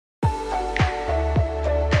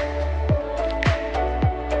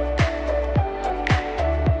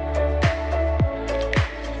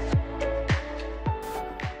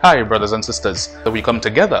Hi, brothers and sisters, that we come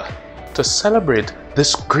together to celebrate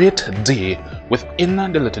this great day within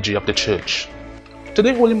the liturgy of the Church.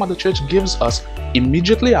 Today, Holy Mother Church gives us,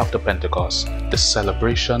 immediately after Pentecost, the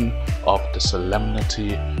celebration of the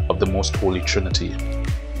Solemnity of the Most Holy Trinity.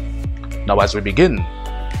 Now, as we begin,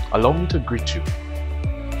 allow me to greet you.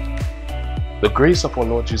 The grace of our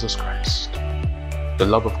Lord Jesus Christ, the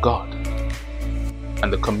love of God,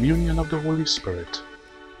 and the communion of the Holy Spirit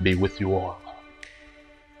be with you all.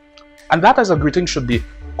 And that as a greeting should be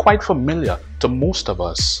quite familiar to most of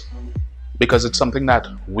us, because it's something that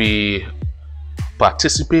we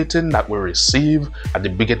participate in, that we receive at the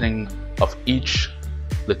beginning of each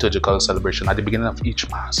liturgical celebration, at the beginning of each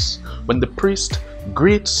Mass, when the priest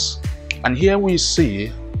greets. And here we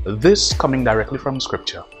see this coming directly from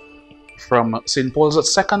Scripture, from St.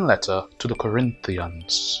 Paul's second letter to the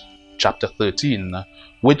Corinthians, chapter 13,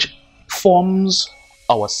 which forms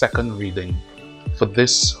our second reading for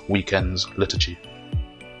this weekend's liturgy.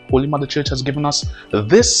 Holy Mother Church has given us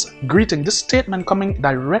this greeting, this statement coming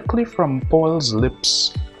directly from Paul's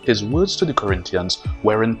lips, his words to the Corinthians,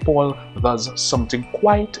 wherein Paul does something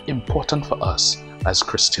quite important for us as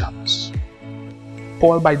Christians.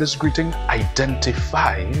 Paul, by this greeting,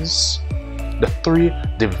 identifies the three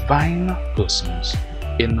divine persons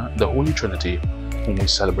in the Holy Trinity whom we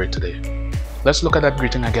celebrate today. Let's look at that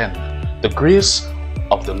greeting again. The grace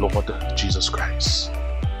of the Lord Jesus Christ.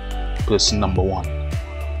 Person number one.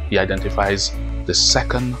 He identifies the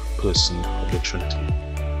second person of the Trinity.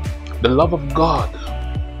 The love of God.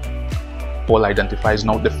 Paul identifies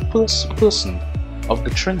now the first person of the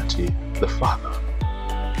Trinity, the Father.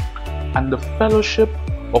 And the fellowship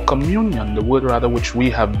or communion, the word rather which we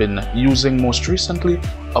have been using most recently,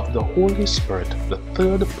 of the Holy Spirit, the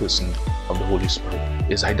third person of the Holy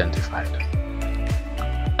Spirit, is identified.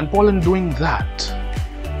 And Paul, in doing that,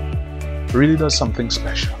 really does something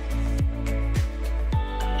special.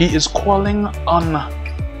 He is calling on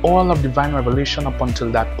all of divine revelation up until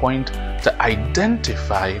that point to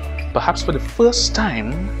identify, perhaps for the first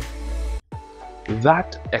time,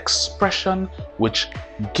 that expression which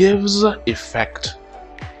gives effect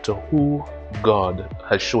to who God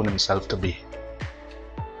has shown himself to be.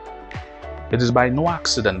 It is by no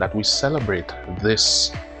accident that we celebrate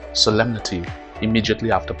this solemnity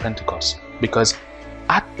immediately after Pentecost, because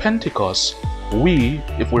at Pentecost, we,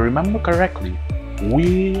 if we remember correctly,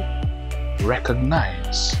 we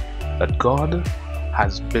recognize that God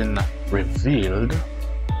has been revealed.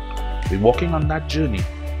 We're walking on that journey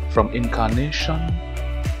from incarnation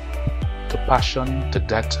to passion to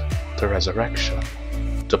death to resurrection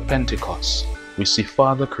to Pentecost. We see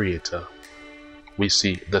Father Creator. We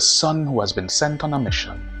see the Son who has been sent on a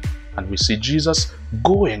mission. And we see Jesus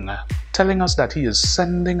going, telling us that he is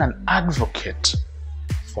sending an advocate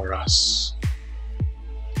for us.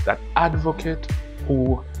 That advocate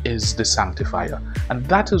who is the sanctifier. And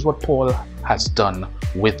that is what Paul has done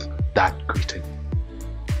with that greeting.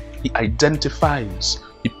 He identifies,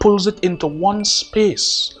 he pulls it into one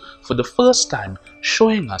space for the first time,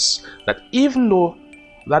 showing us that even though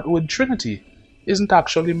that word Trinity isn't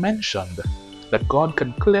actually mentioned, that God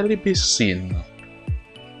can clearly be seen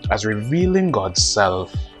as revealing God's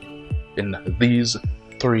self in these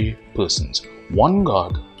three persons. One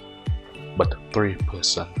God, but three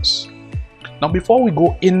persons. Now, before we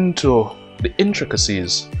go into the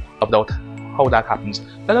intricacies about how that happens,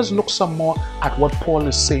 let us look some more at what Paul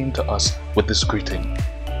is saying to us with this greeting.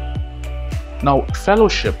 Now,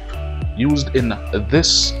 fellowship, used in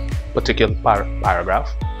this particular paragraph,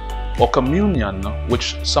 or communion,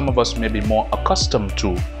 which some of us may be more accustomed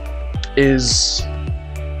to, is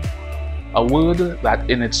a word that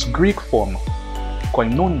in its Greek form,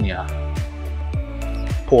 koinonia,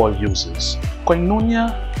 Paul uses.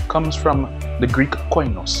 Koinonia comes from the Greek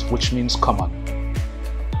koinos, which means common.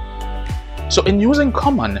 So in using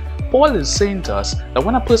common, Paul is saying to us that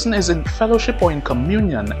when a person is in fellowship or in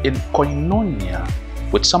communion, in koinonia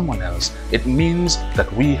with someone else, it means that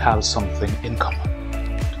we have something in common.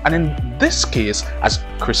 And in this case, as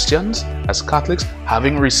Christians, as Catholics,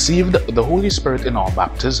 having received the Holy Spirit in our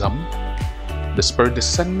baptism, the Spirit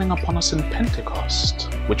descending upon us in Pentecost,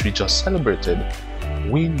 which we just celebrated,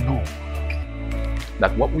 we know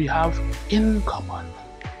that what we have in common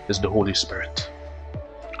is the Holy Spirit.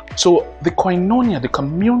 So the koinonia, the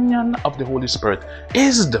communion of the Holy Spirit,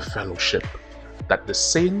 is the fellowship that the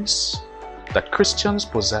saints, that Christians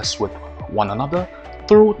possess with one another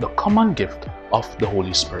through the common gift of the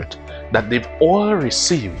Holy Spirit, that they've all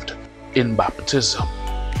received in baptism,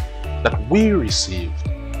 that we received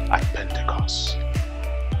at Pentecost.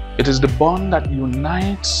 It is the bond that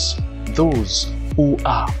unites those who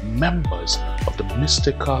are members of the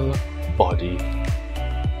mystical body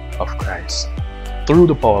of Christ through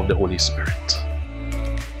the power of the Holy Spirit.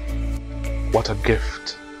 What a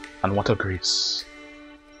gift and what a grace.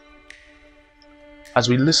 As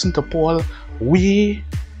we listen to Paul, we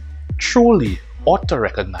truly ought to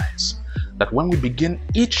recognize that when we begin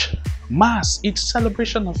each Mass, each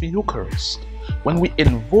celebration of the Eucharist, when we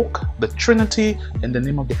invoke the Trinity in the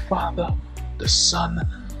name of the Father, the Son,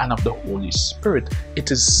 and of the Holy Spirit,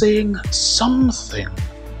 it is saying something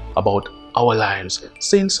about our lives,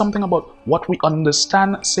 saying something about what we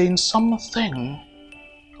understand, saying something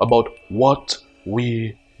about what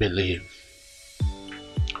we believe.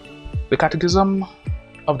 The Catechism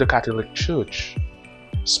of the Catholic Church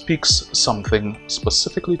speaks something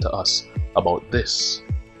specifically to us about this.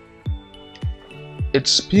 It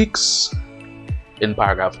speaks in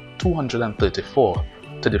paragraph 234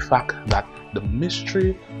 to the fact that the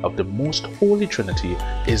mystery of the Most Holy Trinity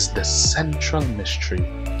is the central mystery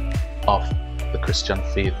of the Christian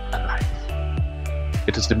faith and life.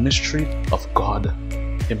 It is the mystery of God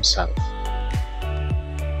Himself.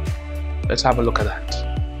 Let's have a look at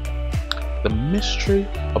that. The mystery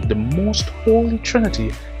of the Most Holy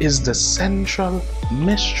Trinity is the central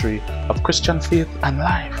mystery of Christian faith and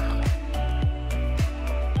life.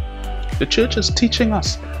 The Church is teaching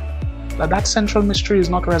us that that central mystery is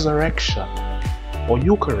not resurrection or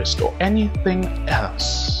Eucharist or anything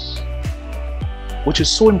else, which is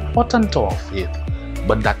so important to our faith,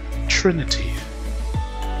 but that Trinity,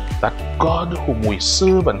 that God whom we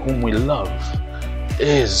serve and whom we love,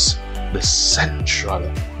 is the central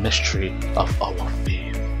mystery of our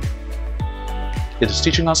faith. It is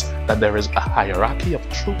teaching us that there is a hierarchy of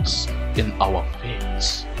truths in our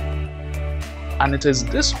faiths. And it is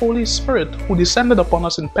this Holy Spirit who descended upon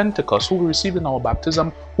us in Pentecost, who we received in our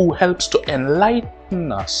baptism, who helps to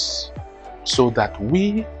enlighten us so that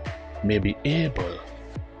we may be able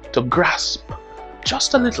to grasp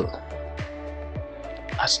just a little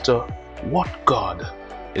as to what God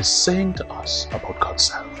is saying to us about God's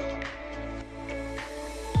self.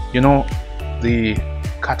 You know, the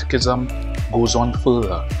Catechism goes on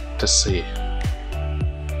further to say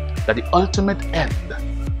that the ultimate end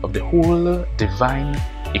of the whole divine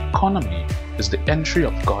economy is the entry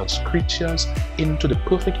of God's creatures into the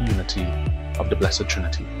perfect unity of the Blessed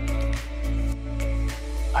Trinity.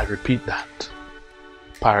 I repeat that.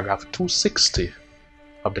 Paragraph 260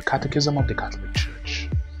 of the Catechism of the Catholic Church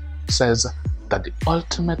says that the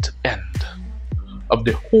ultimate end of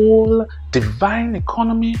the whole divine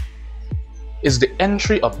economy is the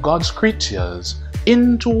entry of God's creatures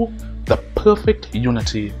into the perfect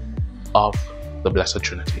unity of the Blessed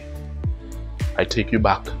Trinity. I take you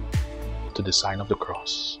back to the sign of the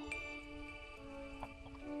cross.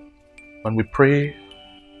 When we pray,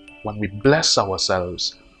 when we bless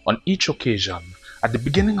ourselves on each occasion, at the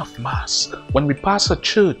beginning of Mass, when we pass a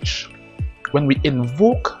church, when we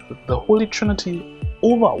invoke the Holy Trinity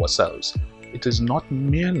over ourselves, it is not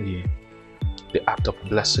merely the act of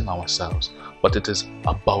blessing ourselves, but it is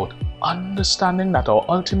about understanding that our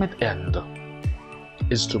ultimate end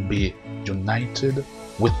is to be united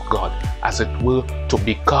with God, as it were, to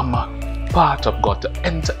become part of God, to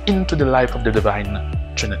enter into the life of the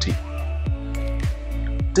divine Trinity.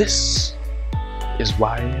 This is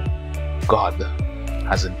why God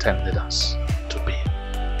has intended us to be.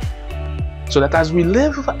 So that as we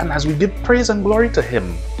live and as we give praise and glory to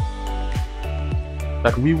Him,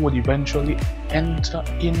 that we would eventually enter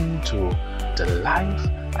into the life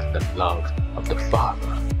and the love of the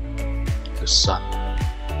Father, the Son,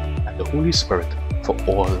 and the Holy Spirit for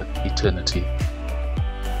all eternity.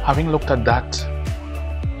 Having looked at that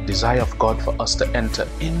desire of God for us to enter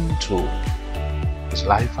into His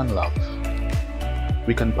life and love,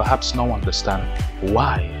 we can perhaps now understand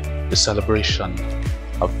why the celebration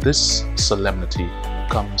of this solemnity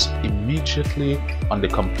comes immediately on the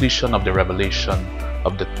completion of the revelation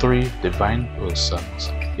of the three divine persons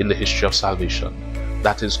in the history of salvation.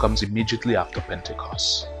 That is, comes immediately after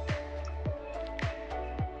Pentecost.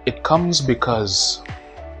 It comes because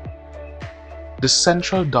the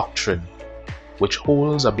central doctrine, which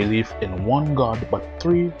holds a belief in one God but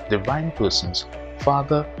three divine persons,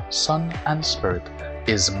 Father, Son, and Spirit,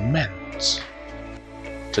 is meant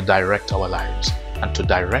to direct our lives and to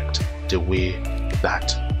direct the way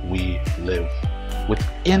that we live.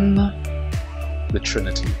 Within the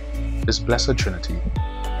Trinity, this Blessed Trinity,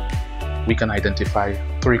 we can identify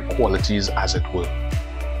three qualities, as it were.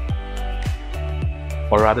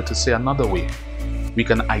 Or rather, to say another way, we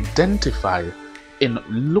can identify in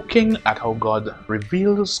looking at how God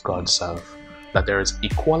reveals God's self that there is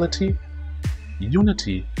equality,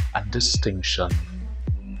 unity, and distinction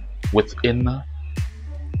within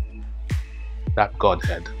that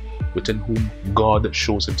Godhead, within whom God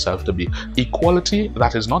shows himself to be. Equality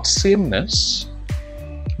that is not sameness,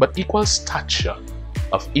 but equal stature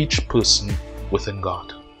of each person within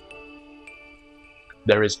God.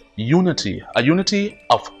 There is unity, a unity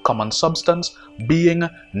of common substance, being,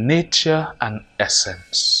 nature, and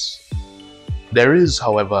essence. There is,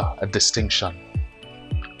 however, a distinction.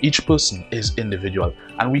 Each person is individual,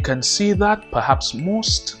 and we can see that perhaps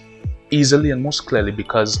most easily and most clearly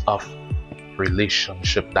because of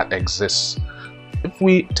relationship that exists. If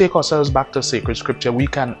we take ourselves back to sacred scripture, we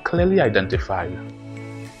can clearly identify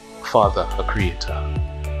Father, a creator.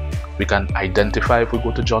 We can identify, if we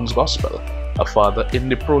go to John's Gospel, a father in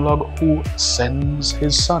the prologue who sends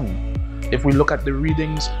his son. If we look at the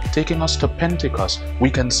readings taking us to Pentecost, we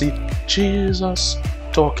can see Jesus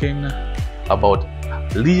talking about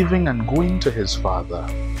leaving and going to his Father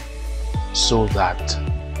so that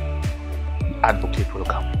the advocate will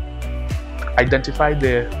come. Identify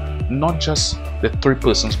there not just the three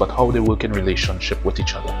persons, but how they work in relationship with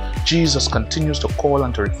each other. Jesus continues to call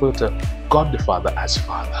and to refer to God the Father as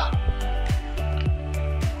Father.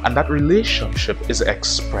 And that relationship is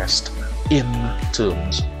expressed in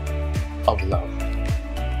terms of love.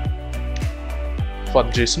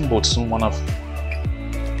 Father Jason Boatson, one of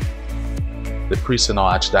the priests in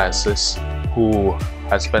our archdiocese who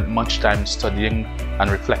has spent much time studying and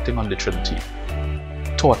reflecting on the Trinity,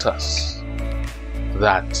 taught us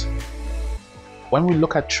that when we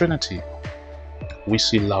look at Trinity, we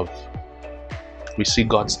see love. We see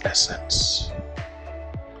God's essence.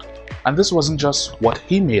 And this wasn't just what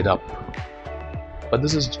he made up, but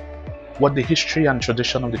this is what the history and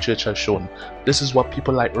tradition of the church has shown. This is what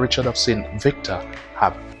people like Richard of St. Victor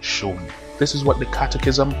have shown. This is what the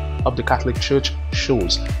Catechism of the Catholic Church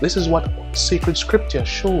shows. This is what sacred scripture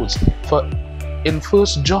shows. For in 1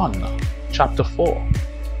 John chapter 4,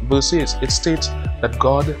 verse 8, it states that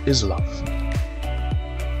God is love.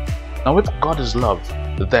 Now if God is love,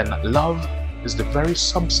 then love is the very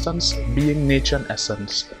substance, being, nature, and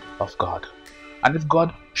essence of God. And if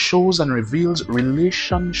God shows and reveals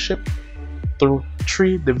relationship through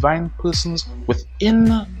three divine persons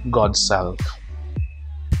within God's self,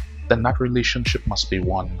 then that relationship must be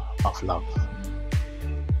one of love.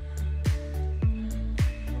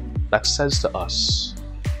 That says to us,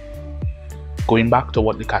 going back to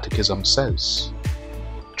what the Catechism says,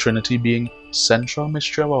 Trinity being central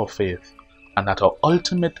mystery of our faith, and that our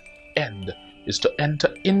ultimate end is to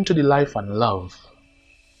enter into the life and love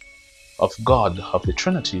of God, of the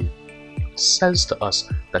Trinity, says to us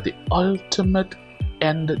that the ultimate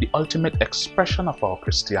end, the ultimate expression of our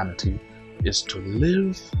Christianity is to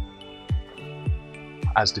live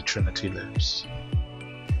as the Trinity lives.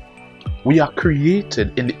 We are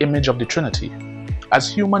created in the image of the Trinity. As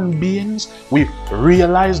human beings, we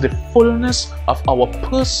realize the fullness of our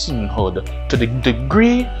personhood to the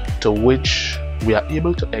degree to which we are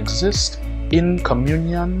able to exist in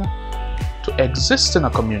communion, to exist in a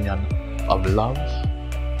communion of love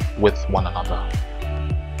with one another.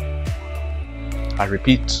 I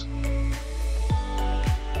repeat,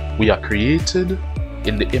 we are created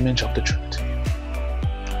in the image of the Trinity.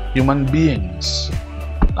 Human beings,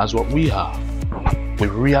 as what we are, we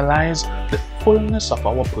realize the fullness of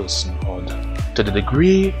our personhood to the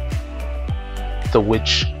degree to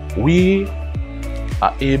which we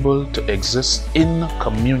are able to exist in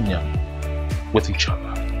communion with each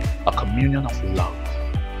other, a communion of love.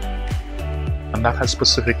 And that has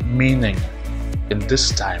specific meaning in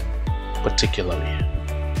this time particularly.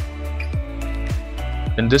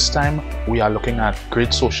 In this time, we are looking at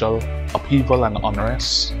great social upheaval and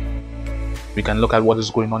unrest. We can look at what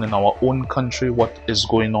is going on in our own country, what is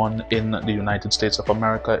going on in the United States of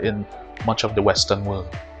America, in much of the Western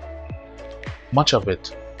world. Much of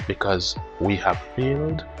it because we have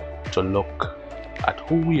failed to look at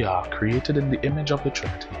who we are, created in the image of the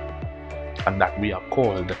Trinity, and that we are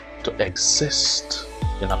called to exist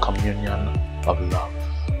in a communion of love.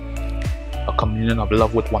 A communion of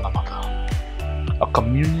love with one another. A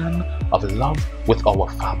communion of love with our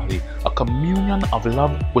family. A communion of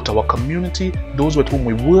love with our community, those with whom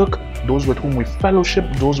we work, those with whom we fellowship,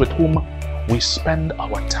 those with whom we spend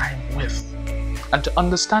our time with. And to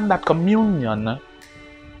understand that communion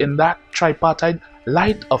in that tripartite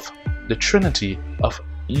light of the Trinity of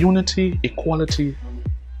unity, equality,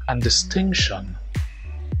 and distinction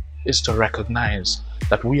is to recognize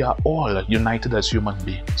that we are all united as human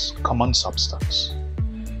beings, common substance.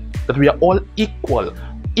 That we are all equal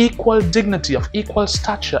dignity, of equal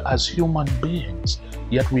stature as human beings,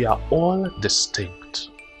 yet we are all distinct,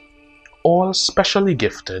 all specially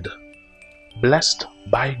gifted, blessed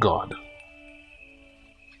by God.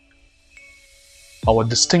 Our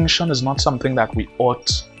distinction is not something that we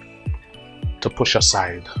ought to push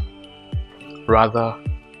aside. Rather,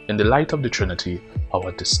 in the light of the Trinity,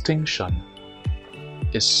 our distinction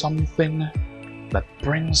is something that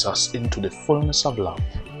brings us into the fullness of love.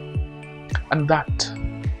 And that,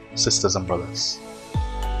 sisters and brothers,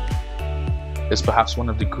 is perhaps one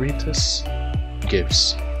of the greatest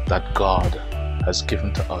gifts that God has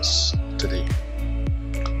given to us today.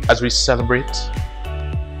 As we celebrate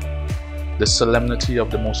the solemnity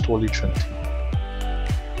of the Most Holy Trinity,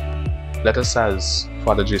 let us, as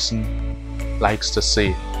Father Jason likes to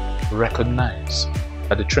say, recognize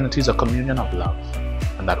that the Trinity is a communion of love,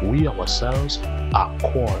 and that we ourselves are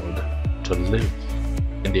called to live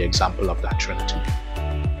in the example of that Trinity.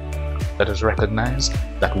 Let us recognize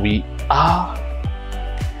that we are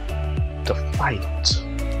to fight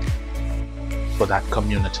for that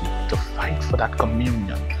community, to fight for that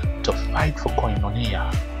communion, to fight for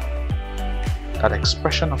koinonia, that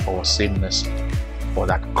expression of our sameness, or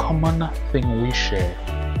that common thing we share,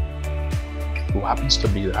 who happens to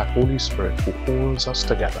be that Holy Spirit who holds us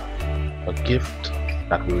together, a gift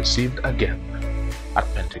that we received again at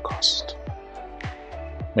Pentecost.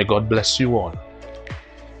 May God bless you all,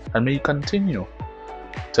 and may He continue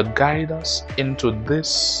to guide us into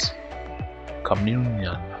this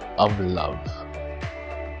communion of love.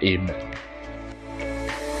 Amen.